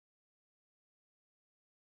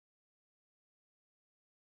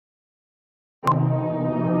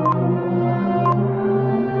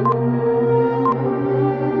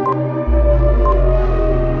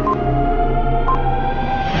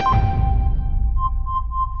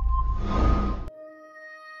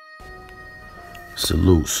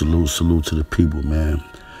Salute, salute, salute to the people, man.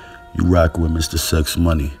 You rock with Mr. Sex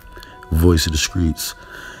Money, voice of the streets.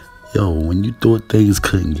 Yo, when you thought things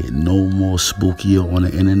couldn't get no more spookier on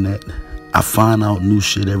the internet, I find out new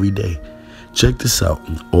shit every day. Check this out,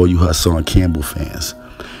 all you Hassan Campbell fans.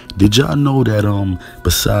 Did y'all know that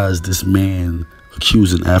besides this man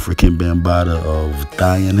accusing African Bambaataa of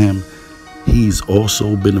thighing him, he's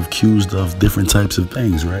also been accused of different types of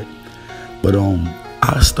things, right? But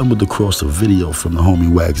I stumbled across a video from the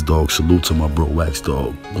homie Wax Dog. Salute to my bro Wax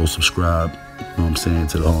Dog. Go subscribe, you know what I'm saying,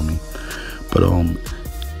 to the homie. But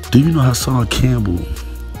do you know Hassan Campbell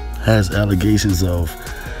has allegations of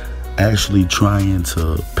actually trying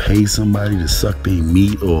to pay somebody to suck their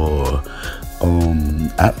meat, or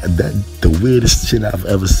the weirdest shit I've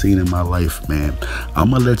ever seen in my life, man. I'm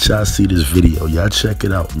gonna let y'all see this video. Y'all check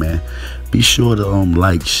it out, man. Be sure to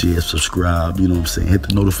like, share, subscribe, you know what I'm saying, hit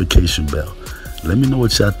the notification bell. Let me know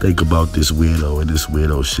what y'all think about this weirdo and this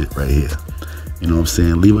weirdo shit right here. You know what I'm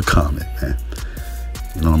saying? Leave a comment, man.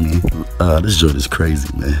 You know what I mean? This joint is crazy,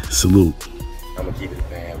 man. Salute. I'm gonna keep it a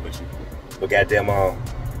fan with you. But goddamn,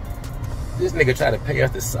 this nigga tried to pay us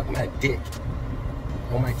to suck my dick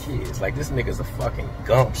on my kids. Like, this nigga's a fucking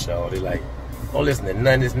gump, shawty. Like, don't listen to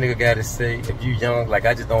nothing this nigga got to say. If you young, like,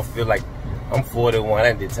 I just don't feel like I'm 41. I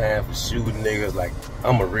ain't did time for shooting niggas. Like,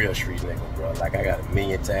 I'm a real street nigga, bro. Like, I got a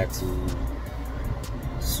million tattoos,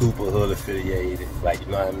 super hood affiliated. Like, you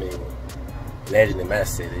know what I mean? Legend in my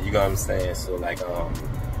city. You know what I'm saying? So, like, the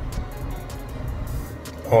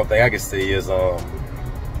only thing I can say is,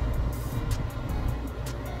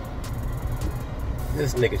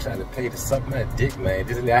 this nigga trying to pay to suck my dick, man.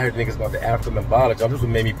 I heard niggas about the African Bambaataa jump. This is what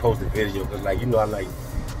made me post the video, because, like, you know, I'm like,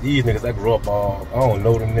 these niggas, I grew up all, I don't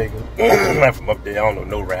know them niggas. I'm from up there, I don't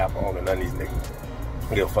know no rap, I don't know none of these niggas. I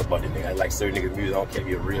don't give a fuck about this nigga. I like certain niggas' music, I don't care if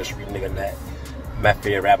you're a real street nigga or not. My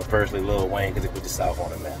favorite rapper personally, Lil Wayne, because he put the South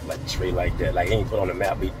on the map, like, straight like that. Like, he ain't put on the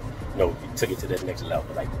map, but he, you know, he took it to that next level.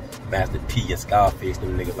 Like, Master P and Scarface,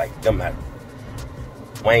 them niggas, like, them not,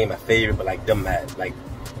 Wayne my favorite, but, like, them not, like,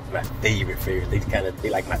 my favorite. They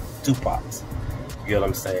like my Tupacs. You know what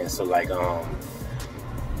I'm saying? So, like,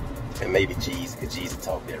 and maybe Jeezy, because Jeezy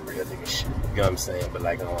talk that real nigga shit. You know what I'm saying? But,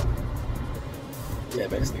 like, yeah,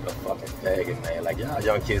 man, this nigga a fucking faggot, man. Like, y'all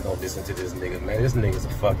young kids don't listen to this nigga, man. This nigga's a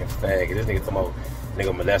fucking faggot. This nigga talking about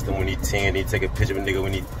nigga molest him when he 10, he take a picture of a nigga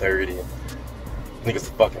when he 30. Nigga's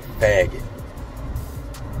a fucking faggot.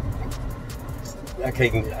 I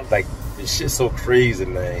can't, like, this shit's so crazy,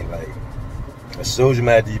 man. Like, I showed you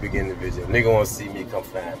my ID beginning the video. Nigga wanna see me, come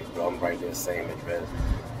find me, bro. I'm right there, same address.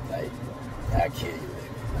 Like, I kill you,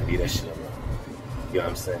 nigga. I leave that shit alone. You know what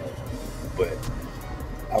I'm saying? But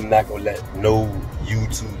I'm not gonna let no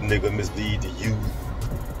YouTube nigga mislead the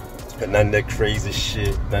youth. And none of that crazy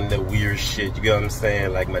shit, none of that weird shit. You get what I'm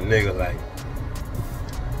saying? Like, my nigga, like,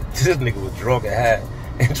 this nigga was drunk and high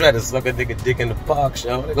and tried to suck a nigga dick in the park,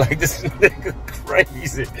 show. Like, this nigga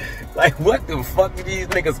crazy. Like, what the fuck do these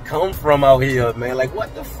niggas come from out here, man? Like,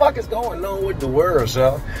 what the fuck is going on with the world,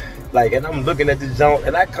 show? Like, and I'm looking at this junk,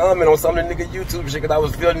 and I comment on some of the nigga YouTube shit, because I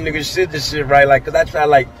was feeling nigga shit and shit, right? Like, because I try,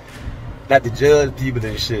 like, not to judge people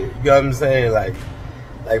and shit. You know what I'm saying? Like,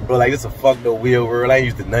 bro, like, this a fucked up weird world. I ain't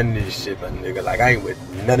used to none of this shit, my nigga. Like, I ain't with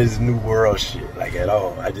none of this new world shit, like, at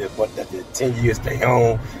all. I just want that 10 years stay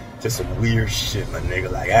home to some weird shit, my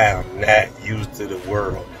nigga. Like, I am not used to the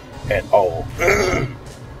world at all.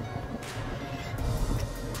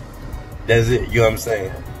 That's it, you know what I'm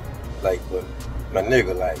saying? Like, but my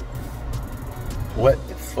nigga, like, what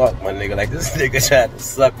the fuck, my nigga? Like, this nigga tried to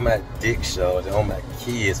suck my dick, shorty, on my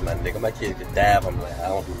kids, my nigga. My kids could die if I'm like, I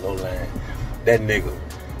don't do no lying. That nigga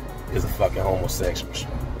is a fucking homosexual,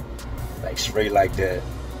 shorty. Like, straight like that.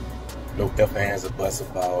 No ifs, ands, or buts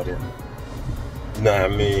about it. You know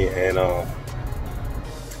what I mean? And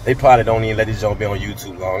they probably don't even let this joint be on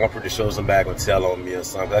YouTube long. I'm pretty sure somebody gonna tell on me or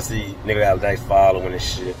something. I see nigga got a nice following and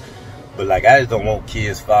shit. But, like, I just don't want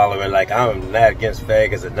kids following. Like, I'm not against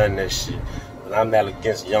faggots or none of that shit. But I'm not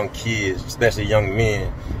against young kids, especially young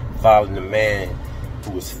men, following the man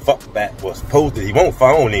who was fucked back, was supposed to. He won't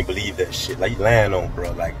follow, I don't even believe that shit. Like, he lying on,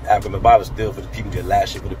 bro. Like, African Bambaataa still for the people, get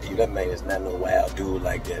last shit for the people. That man is not no wild dude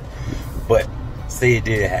like that. But say it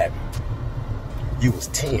did happen. You was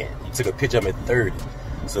 10. You took a picture of him at 30.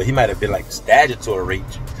 So he might have been, like, statutory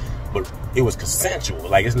raped you. But it was consensual.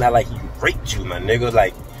 Like, it's not like he raped you, my nigga.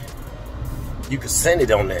 Like, you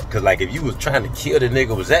consented on that. Because, like, if you was trying to kill the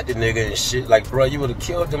nigga, was at the nigga and shit, like, bro, you would have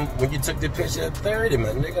killed him when you took the picture at 30, my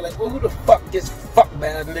nigga. Like, well, who the fuck gets fucked by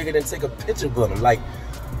a nigga and take a picture with him? Like,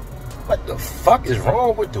 what the fuck is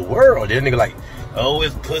wrong with the world? This nigga like, oh,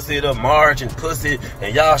 it's pussy to march and pussy,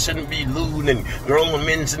 and y'all shouldn't be looting and grown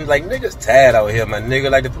men shouldn't, like, niggas tired out here, my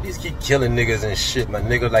nigga. Like, the police keep killing niggas and shit, my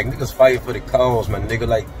nigga. Like, niggas fighting for the cause, my nigga.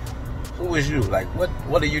 Like, who is you? Like,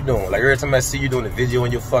 what are you doing? Like, every time I see you doing a video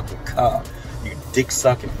in your fucking car, you dick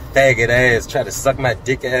sucking faggot ass, try to suck my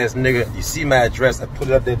dick ass nigga. You see my address, I put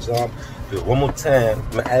it up there, John. Do it one more time.